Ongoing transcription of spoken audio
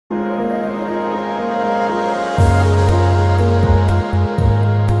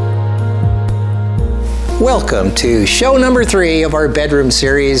Welcome to show number 3 of our bedroom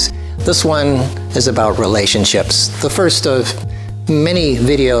series. This one is about relationships. The first of many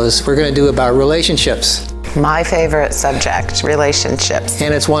videos we're going to do about relationships. My favorite subject, relationships.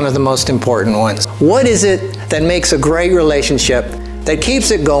 And it's one of the most important ones. What is it that makes a great relationship, that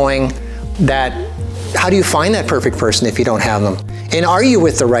keeps it going, how do you find that perfect person if you don't have them? And are you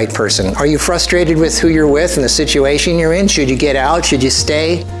with the right person? Are you frustrated with who you're with and the situation you're in? Should you get out? Should you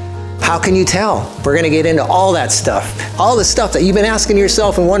stay? How can you tell? We're going to get into all that stuff. All the stuff that you've been asking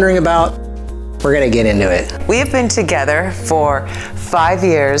yourself and wondering about, we're going to get into it. We have been together for 5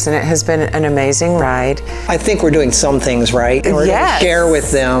 years and it has been an amazing ride. I think we're doing some things right and we're going to share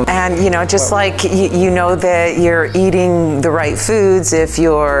with them. And you know, just like you know that you're eating the right foods if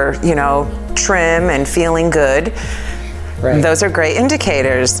you're, you know, trim and feeling good. Right. Those are great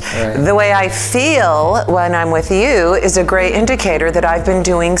indicators. Right. The way I feel when I'm with you is a great indicator that I've been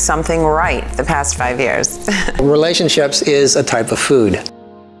doing something right the past 5 years. Relationships is a type of food.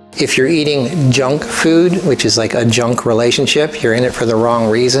 If you're eating junk food, which is like a junk relationship, you're in it for the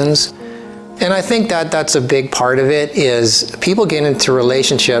wrong reasons. And I think that that's a big part of it, is people get into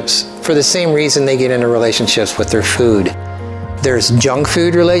relationships for the same reason they get into relationships with their food. There's junk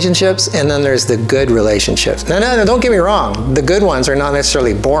food relationships, and then there's the good relationships. No, don't get me wrong. The good ones are not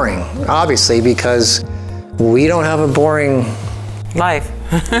necessarily boring, obviously, because we don't have a boring life.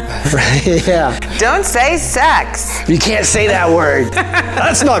 Right, yeah. Don't say sex. You can't say that word.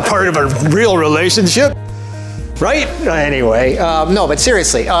 That's not part of a real relationship, right? Anyway, no, but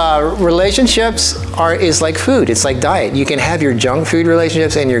seriously, relationships is like food. It's like diet. You can have your junk food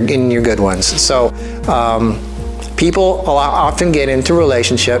relationships and your good ones. So, people often get into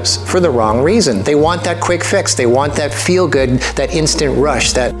relationships for the wrong reason. They want that quick fix. They want that feel good, that instant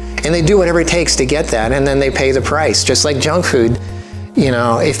rush, and they do whatever it takes to get that, and then they pay the price. Just like junk food, you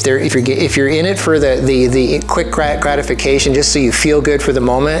know, if you're in it for the quick gratification, just so you feel good for the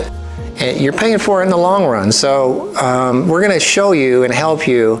moment, and you're paying for it in the long run. So we're going to show you and help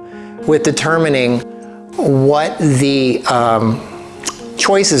you with determining what the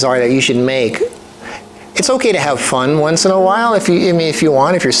choices are that you should make. It's okay to have fun once in a while if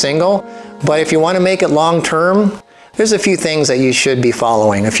you're single, but if you want to make it long term, there's a few things that you should be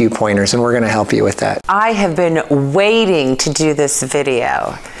following, a few pointers, and we're going to help you with that. I have been waiting to do this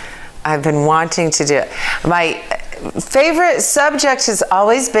video. I've been wanting to do it. My favorite subject has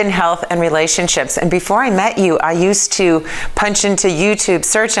always been health and relationships. And before I met you, I used to punch into YouTube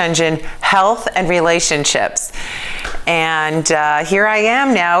search engine, health and relationships. And here I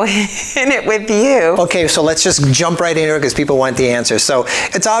am now in it with you. Okay, so let's just jump right into it because people want the answer. So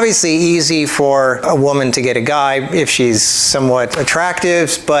it's obviously easy for a woman to get a guy if she's somewhat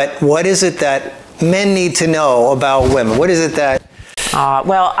attractive, but what is it that men need to know about women? What is it that...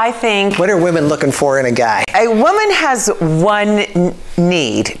 well, I think... What are women looking for in a guy? A woman has one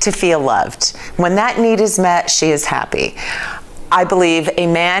need: to feel loved. When that need is met, she is happy. I believe a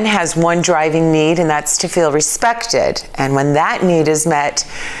man has one driving need, and that's to feel respected. And when that need is met,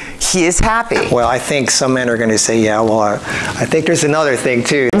 he is happy. Well, I think some men are going to say, yeah, well, I think there's another thing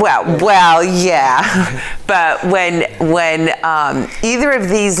too. Well, yeah. But when either of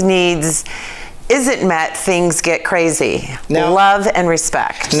these needs isn't met, things get crazy. Now, love and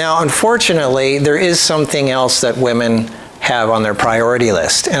respect. Now, unfortunately, there is something else that women have on their priority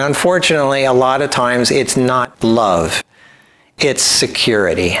list. And unfortunately, a lot of times it's not love. It's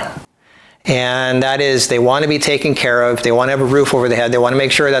security. And that is, they want to be taken care of. They want to have a roof over their head. They want to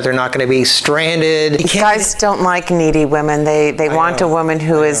make sure that they're not going to be stranded. Guys don't like needy women. They want a woman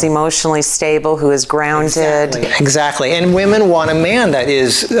who is emotionally stable, who is grounded. Exactly. And women want a man that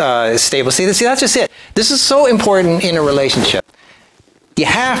is stable. See, that's just it. This is so important in a relationship. You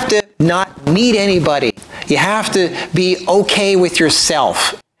have to not need anybody. You have to be okay with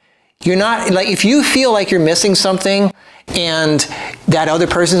yourself. You're not, like, if you feel like you're missing something and that other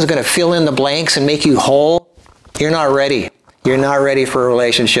person is going to fill in the blanks and make you whole, you're not ready. You're not ready for a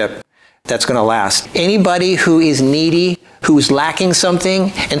relationship that's going to last. Anybody who is needy, who's lacking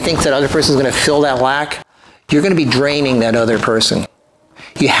something, and thinks that other person is going to fill that lack, you're going to be draining that other person.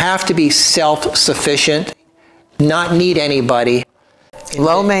 You have to be self-sufficient, not need anybody.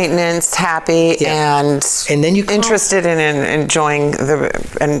 Low maintenance, happy, and then you interested in enjoying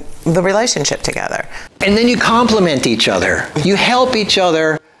the relationship together. And then you complement each other. You help each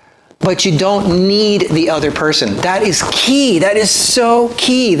other, but you don't need the other person. That is key. That is so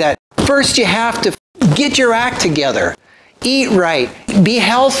key. That first you have to get your act together. Eat right. Be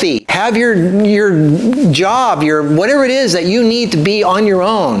healthy. Have your job, whatever it is that you need to be on your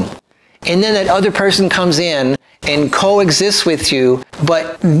own. And then that other person comes in and coexist with you,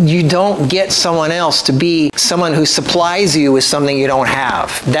 but you don't get someone else to be someone who supplies you with something you don't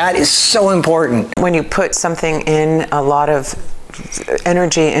have. That is so important. When you put something in, a lot of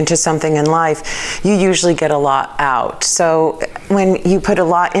energy into something in life, you usually get a lot out. So when you put a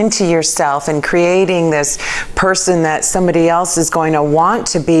lot into yourself and creating this person that somebody else is going to want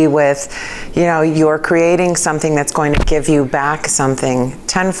to be with, you know, you're creating something that's going to give you back something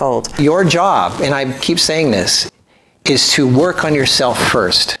tenfold. Your job, and I keep saying this, is to work on yourself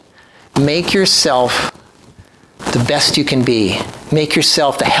first. Make yourself the best you can be. Make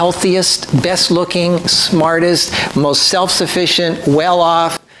yourself the healthiest, best looking, smartest, most self-sufficient,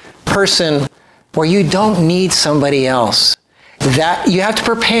 well-off person where you don't need somebody else. That you have to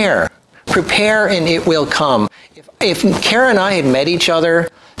prepare. Prepare and it will come. If Cara and I had met each other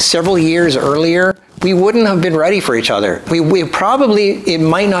several years earlier, we wouldn't have been ready for each other. We probably, it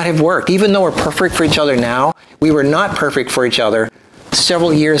might not have worked. Even though we're perfect for each other now, we were not perfect for each other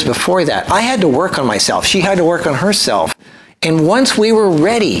several years before that. I had to work on myself. She had to work on herself. And once we were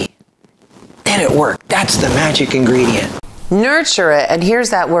ready, then it worked. That's the magic ingredient. Nurture it, and here's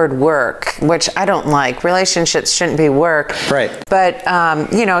that word work, which I don't like. Relationships shouldn't be work. Right. But,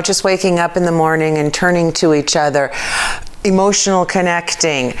 you know, just waking up in the morning and turning to each other, emotional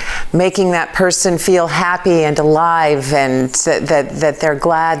connecting, making that person feel happy and alive and that they're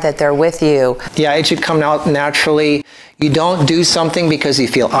glad that they're with you. Yeah, it should come out naturally. You don't do something because you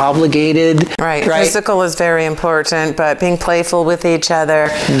feel obligated. Right. Physical is very important, but being playful with each other.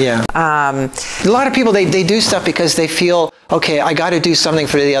 Yeah. A lot of people, they do stuff because they feel, okay, I got to do something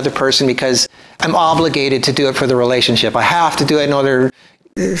for the other person because I'm obligated to do it for the relationship. I have to do it in order.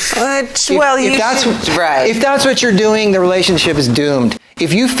 If that's what you're doing, the relationship is doomed.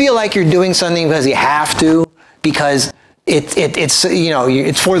 If you feel like you're doing something because you have to, because it's you know,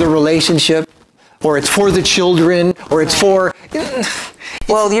 it's for the relationship, or it's for the children, or it's for...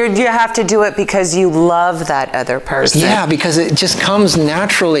 Well, you have to do it because you love that other person. Yeah, because it just comes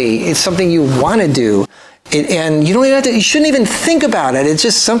naturally. It's something you want to do. And you don't even have to, you shouldn't even think about it. It's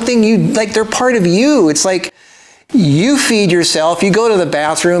just something you, like, they're part of you. It's like you feed yourself, you go to the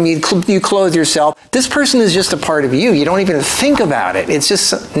bathroom, you clothe yourself. This person is just a part of you. You don't even think about it. It's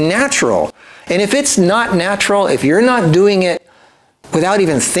just natural. And if it's not natural, if you're not doing it without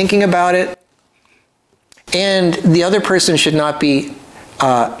even thinking about it, and the other person should not be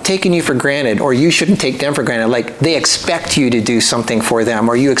taking you for granted, or you shouldn't take them for granted. Like, they expect you to do something for them,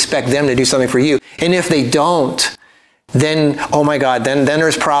 or you expect them to do something for you. And if they don't, then, oh my God, then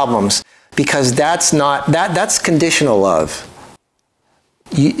there's problems. Because that's conditional love.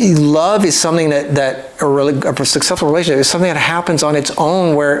 Love is something that a successful relationship is something that happens on its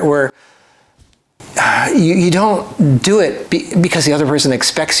own, where you don't do it because the other person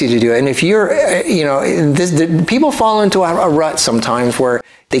expects you to do it. And if you're, you know, people fall into a rut sometimes where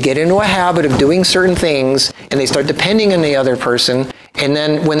they get into a habit of doing certain things and they start depending on the other person. And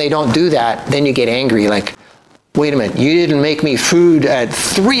then when they don't do that, then you get angry, like, wait a minute, you didn't make me food at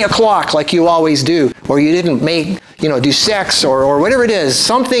 3 o'clock like you always do, or you didn't make, you know, do sex or whatever it is,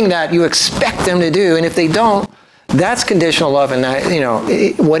 something that you expect them to do. And if they don't, that's conditional love. And that, you know,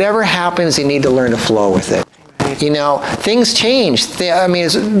 whatever happens, you need to learn to flow with it. You know, things change. I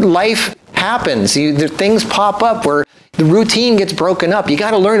mean, life happens. Things pop up where the routine gets broken up. You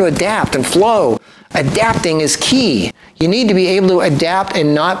got to learn to adapt and flow. Adapting is key. You need to be able to adapt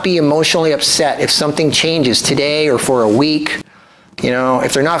and not be emotionally upset if something changes today or for a week. You know,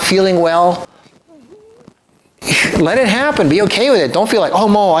 if they're not feeling well, let it happen. Be okay with it. Don't feel like, oh,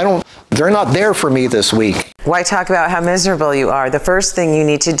 Mo, they're not there for me this week. Why talk about how miserable you are? The first thing you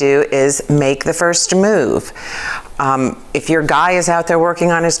need to do is make the first move. If your guy is out there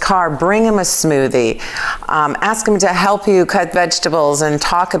working on his car, bring him a smoothie. Ask him to help you cut vegetables and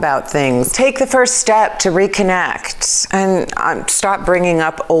talk about things. Take the first step to reconnect and stop bringing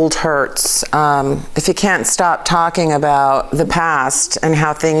up old hurts. If you can't stop talking about the past and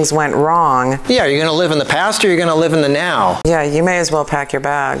how things went wrong. Yeah, you're going to live in the past or you're going to live in the now. Yeah, you may as well pack your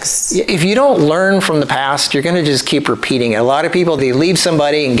bags. If you don't learn from the past, you're going to just keep repeating it. A lot of people, they leave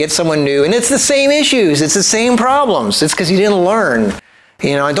somebody and get someone new, and it's the same issues. It's the same problems. It's because you didn't learn.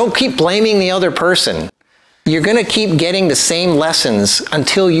 You know, and don't keep blaming the other person. You're going to keep getting the same lessons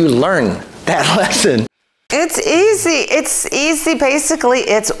until you learn that lesson. It's easy. It's easy. Basically,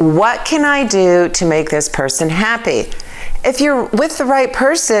 it's what can I do to make this person happy? If you're with the right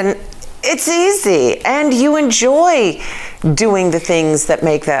person, it's easy, and you enjoy doing the things that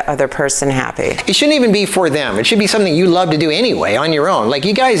make that other person happy. It shouldn't even be for them. It should be something you love to do anyway on your own. Like,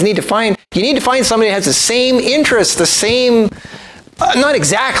 you guys need to find somebody that has the same interests, the same Not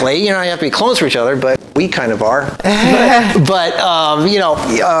exactly, you know, you have to be close to each other, but we kind of are.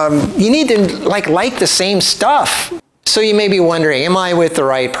 You need to like the same stuff. So you may be wondering, am I with the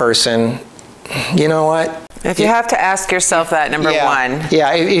right person? You know what? If you have to ask yourself that, number one.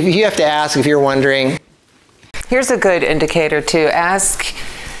 Yeah, if you have to ask, if you're wondering. Here's a good indicator too. Ask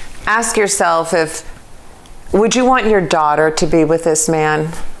yourself would you want your daughter to be with this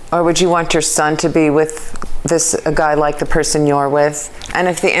man? Or would you want your son to be with a guy like the person you're with? And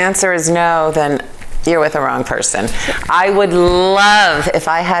if the answer is no, then you're with the wrong person. I would love, if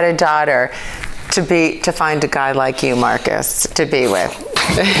I had a daughter, to find a guy like you, Markus, to be with.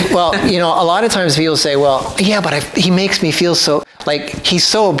 Well, you know, a lot of times people say, well, yeah, but he makes me feel so, like, he's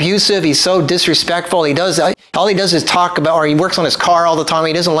so abusive, he's so disrespectful, all he does is talk about, or he works on his car all the time,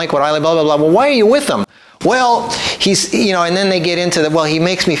 he doesn't like what I like, blah, blah, blah. Well, why are you with him? Well, he's, you know, and then they get into well, he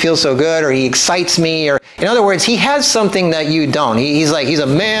makes me feel so good, or he excites me, or, in other words, he has something that you don't. He's a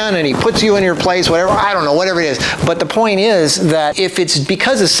man, and he puts you in your place, whatever, I don't know, whatever it is. But the point is that if it's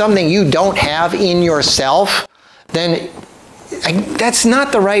because of something you don't have in yourself, then that's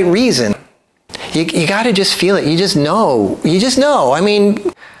not the right reason. You got to just feel it. You just know. You just know. I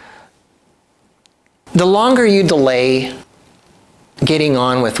mean, the longer you delay getting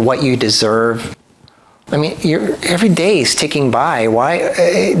on with what you deserve, I mean, every day is ticking by.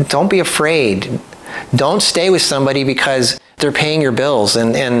 Why? Don't be afraid. Don't stay with somebody because they're paying your bills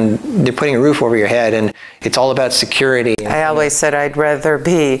and they're putting a roof over your head, and it's all about security. I always said I'd rather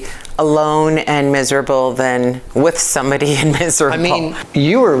be alone and miserable than with somebody and miserable. I mean,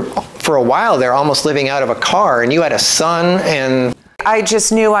 you were, for a while there, almost living out of a car, and you had a son, and... I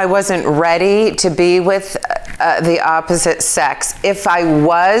just knew I wasn't ready to be with the opposite sex. If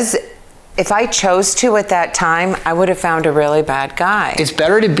I chose to at that time, I would have found a really bad guy. It's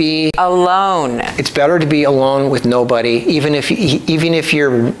better to be alone. It's better to be alone with nobody, even if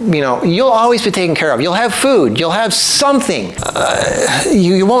you're, you know, you'll always be taken care of. You'll have food. You'll have something.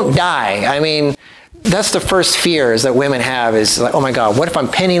 You won't die. I mean, that's the first fear is that women have is like, oh my God, what if I'm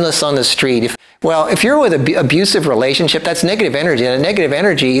penniless on the street? If you're with an abusive relationship, that's negative energy, and negative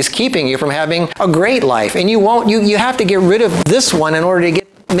energy is keeping you from having a great life. And you have to get rid of this one in order to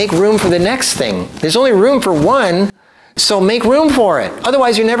make room for the next thing. There's only room for one, so make room for it.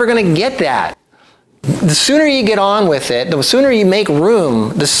 Otherwise, you're never going to get that. The sooner you get on with it, the sooner you make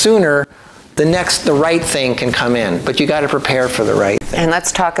room, the sooner the right thing can come in. But you got to prepare for the right thing. And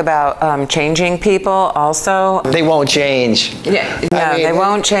let's talk about changing people also. They won't change. Yeah, they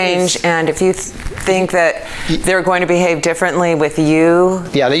won't change. And if you think that they're going to behave differently with you.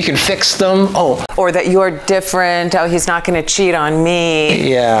 Yeah, that you can fix them. Oh. Or that you're different. Oh, he's not going to cheat on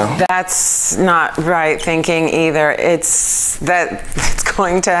me. Yeah. That's not right thinking either. It's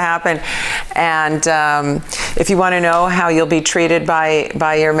going to happen. And if you want to know how you'll be treated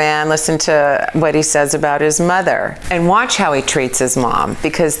by your man, listen to what he says about his mother. And watch how he treats his mom,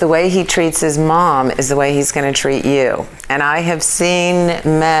 because the way he treats his mom is the way he's going to treat you. And I have seen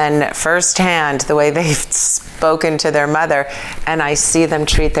men firsthand the way they've spoken to their mother, and I see them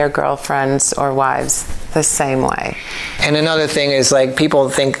treat their girlfriends or wives the same way. And another thing is, like, people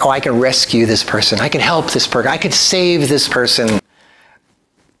think, oh, I can rescue this person. I can help this person. I could save this person.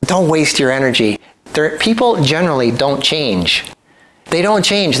 Don't waste your energy. People generally don't change. They don't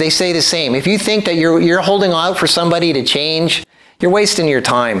change. They stay the same. If you think that you're holding out for somebody to change, you're wasting your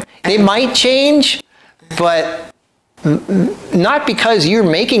time. They might change, but not because you're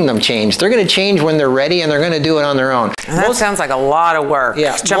making them change. They're going to change when they're ready, and they're going to do it on their own. And that sounds like a lot of work.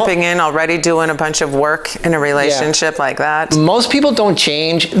 Yeah, Jumping in already doing a bunch of work in a relationship like that. Most people don't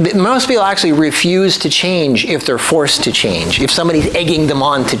change. Most people actually refuse to change if they're forced to change, if somebody's egging them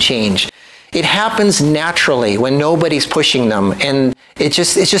on to change. It happens naturally when nobody's pushing them, and it's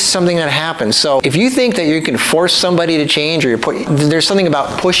just something that happens. So if you think that you can force somebody to change, or there's something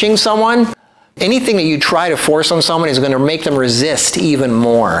about pushing someone, anything that you try to force on someone is going to make them resist even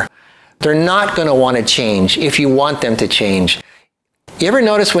more. They're not going to want to change if you want them to change. You ever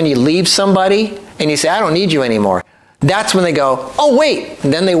notice when you leave somebody and you say, I don't need you anymore? That's when they go, oh wait,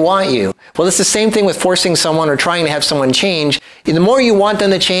 and then they want you. Well, it's the same thing with forcing someone or trying to have someone change. The more you want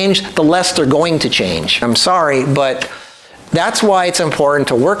them to change, the less they're going to change. I'm sorry, but that's why it's important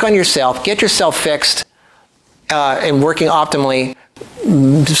to work on yourself, get yourself fixed, and working optimally,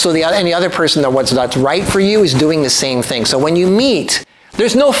 so any other person that's right for you is doing the same thing. So when you meet,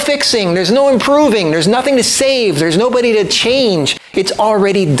 there's no fixing, there's no improving, there's nothing to save, there's nobody to change. It's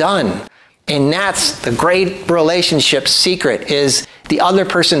already done. And that's the great relationship secret, is the other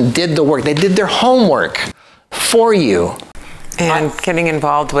person did the work. They did their homework for you. And getting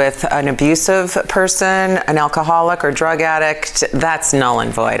involved with an abusive person, an alcoholic or drug addict, that's null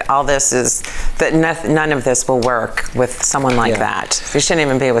and void. All this is, that none of this will work with someone like that. You shouldn't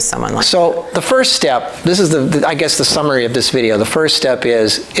even be with someone like that. So the first step, this is I guess the summary of this video. The first step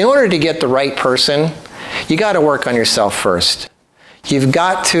is, in order to get the right person, you got to work on yourself first. You've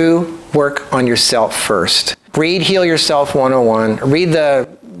got to work on yourself first. Read Heal Yourself 101. Read the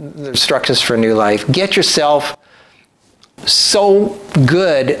Instructions for a New Life. Get yourself so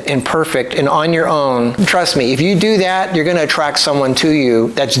good and perfect and on your own. Trust me, if you do that, you're going to attract someone to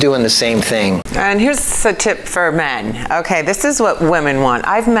you that's doing the same thing. And here's a tip for men. Okay, this is what women want.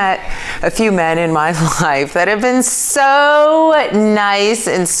 I've met a few men in my life that have been so nice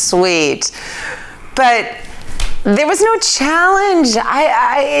and sweet, but there was no challenge.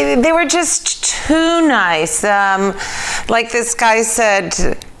 They were just too nice. Like this guy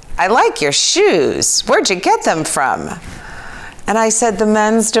said, "I like your shoes. Where'd you get them from?" And I said, "The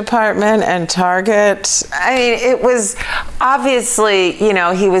men's department and Target." I mean, it was obviously, you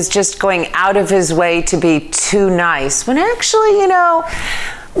know, he was just going out of his way to be too nice. When actually, you know,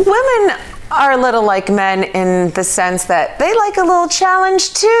 women are a little like men in the sense that they like a little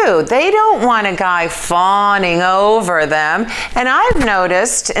challenge too. They don't want a guy fawning over them. And I've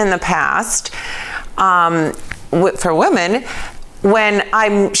noticed in the past, for women, when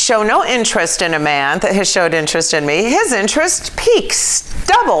I show no interest in a man that has showed interest in me, his interest peaks,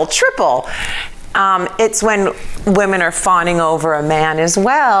 double, triple. It's when women are fawning over a man as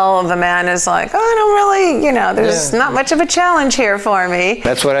well. The man is like, "Oh, I don't really, you know, there's not much of a challenge here for me."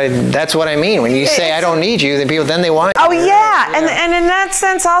 That's what I mean. When you say, "I don't need you," then people, then they want you. Oh yeah. And in that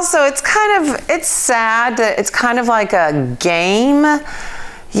sense also, it's sad that it's kind of like a game.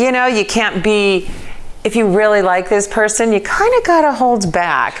 You know, you can't be, if you really like this person, you kind of got to hold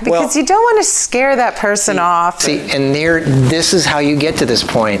back because you don't want to scare that person off. See, and this is how you get to this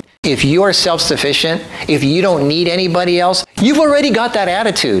point. If you are self-sufficient, if you don't need anybody else, you've already got that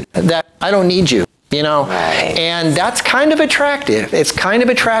attitude that I don't need you, you know? Right. And that's kind of attractive. It's kind of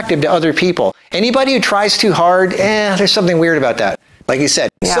attractive to other people. Anybody who tries too hard, there's something weird about that. Like you said.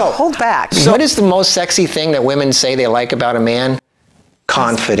 Yeah, so hold back. So what is the most sexy thing that women say they like about a man?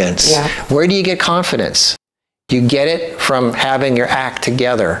 Confidence. Yeah. Where do you get confidence? You get it from having your act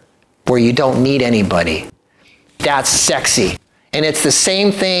together, where you don't need anybody. That's sexy. And it's the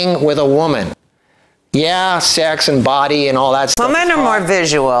same thing with a woman. Yeah, sex and body and all that stuff. Women are more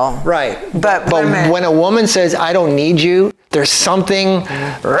visual. Right. But when a woman says, "I don't need you," there's something,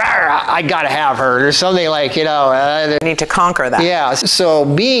 I gotta have her. There's something like, you know. You need to conquer that. Yeah, so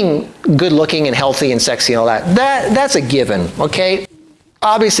being good looking and healthy and sexy and all that's a given, okay?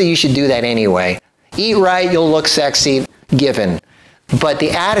 Obviously, you should do that anyway. Eat right, you'll look sexy, given. But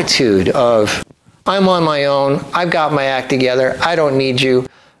the attitude of, "I'm on my own, I've got my act together, I don't need you,"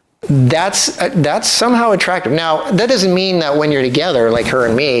 that's somehow attractive. Now, that doesn't mean that when you're together, like her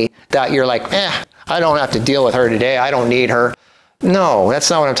and me, that you're like, I don't have to deal with her today, I don't need her. No, that's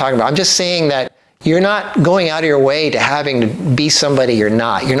not what I'm talking about. I'm just saying that you're not going out of your way to having to be somebody you're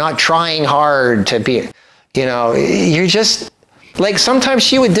not. You're not trying hard to be, you know, you're just, like sometimes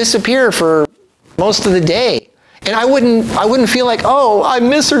she would disappear for most of the day. And I wouldn't feel like, "Oh, I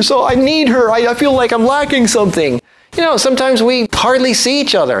miss her, so I need her. I feel like I'm lacking something." You know, sometimes we hardly see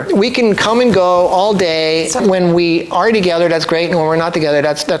each other. We can come and go all day. When we are together, that's great. And when we're not together,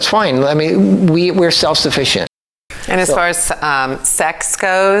 that's fine. I mean, we're self-sufficient. And as far as sex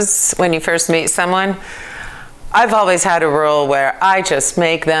goes, when you first meet someone, I've always had a rule where I just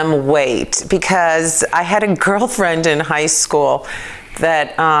make them wait, because I had a girlfriend in high school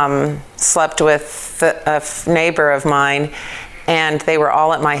that slept with a neighbor of mine, and they were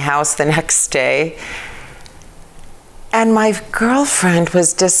all at my house the next day. And my girlfriend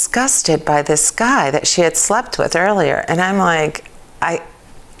was disgusted by this guy that she had slept with earlier. And I'm like,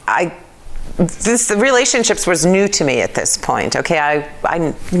 the relationships was new to me at this point, okay?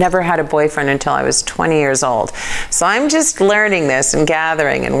 I never had a boyfriend until I was 20 years old. So I'm just learning this and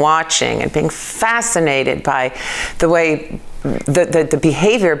gathering and watching and being fascinated by the way, the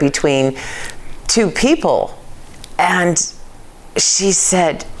behavior between two people. And she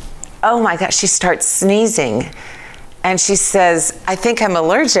said, "Oh my gosh," she starts sneezing. And she says, "I think I'm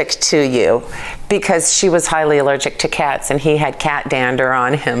allergic to you," because she was highly allergic to cats and he had cat dander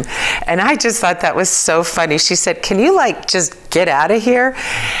on him. And I just thought that was so funny. She said, "Can you like just get out of here?"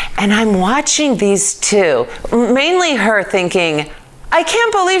 And I'm watching these two, mainly her, thinking, I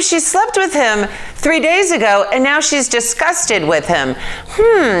can't believe she slept with him 3 days ago, and now she's disgusted with him.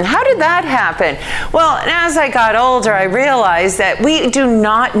 How did that happen? Well, as I got older, I realized that we do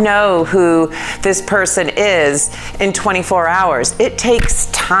not know who this person is in 24 hours. It takes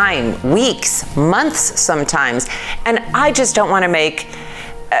time, weeks, months sometimes, and I just don't want to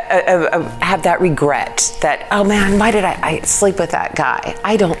have that regret that, oh man, why did I sleep with that guy?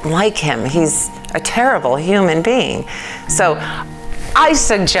 I don't like him. He's a terrible human being. So I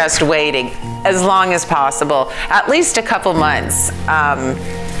suggest waiting as long as possible, at least a couple months.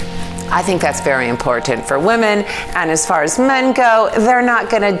 I think that's very important for women. And as far as men go, they're not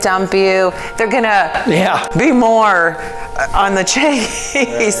going to dump you. They're going to be more on the chase.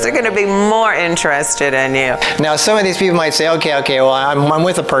 They're going to be more interested in you. Now, some of these people might say, okay, well, I'm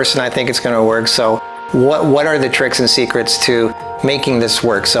with a person, I think it's going to work. So what are the tricks and secrets to making this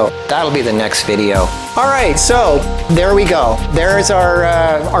work? So that'll be the next video. All right, so there we go. There's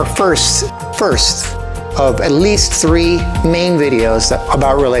our first of at least 3 main videos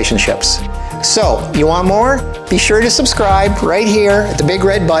about relationships. So you want more? Be sure to subscribe right here at the big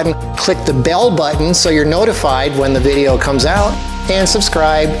red button. Click the bell button so you're notified when the video comes out, and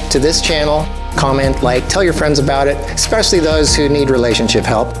subscribe to this channel. Comment, like, tell your friends about it, especially those who need relationship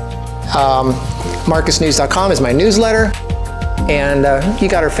help. MarkusNews.com is my newsletter, and you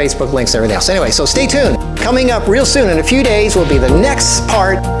got our Facebook links and everything else. Anyway, so stay tuned. Coming up real soon in a few days will be the next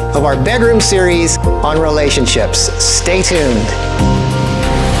part of our bedroom series on relationships. Stay tuned.